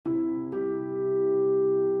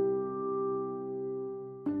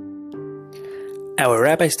Our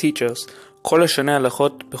rabbis teach us, כל השנה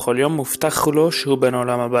הלכות בכל יום מובטח לו שהוא בן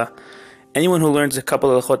העולם הבא. Anyone who learns a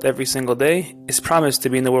couple of halachot every single day is promised to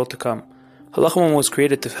be in the world to come. Halacha was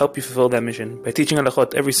created to help you fulfill that mission by teaching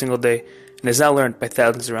halachot every single day, and is now learned by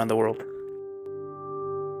thousands around the world.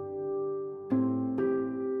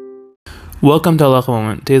 Welcome to Halacha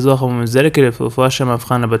Moment. Today's Halacha Moment is dedicated to L'Refua Shem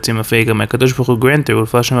Avchan Abatim Afeiga. May Kadosh Baruch Hu grant their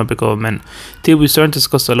L'Refua Shem Abikol Amen. Today we start to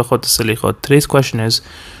discuss Halachot Selichot. Today's question is,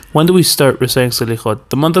 when do we start reciting Selichot?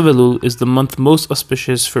 The month of Elul is the month most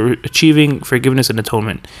auspicious for achieving forgiveness and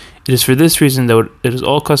atonement. It is for this reason that it is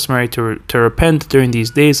all customary to repent during these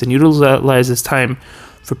days and utilize this time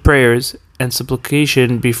for prayers and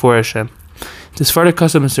supplication before Hashem. This Sephardic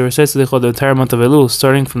custom is to recite Selichot the entire month of Elul,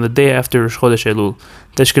 starting from the day after Rosh Chodesh Elul.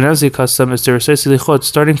 The Ashkenazi custom is to recite Selichot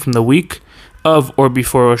starting from the week of or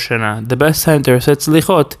before Rosh Hashanah. The best time to recite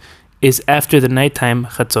Selichot is after the nighttime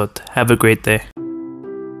Chatzot. Have a great day.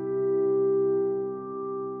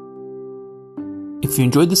 If you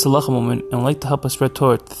enjoyed this Halacha Moment and would like to help us spread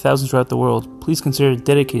Torah to thousands throughout the world, please consider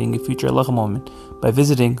dedicating a future Halacha Moment by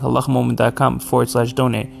visiting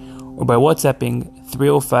halachamoment.com/donate or by WhatsApping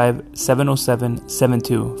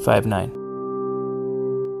 305-707-7259.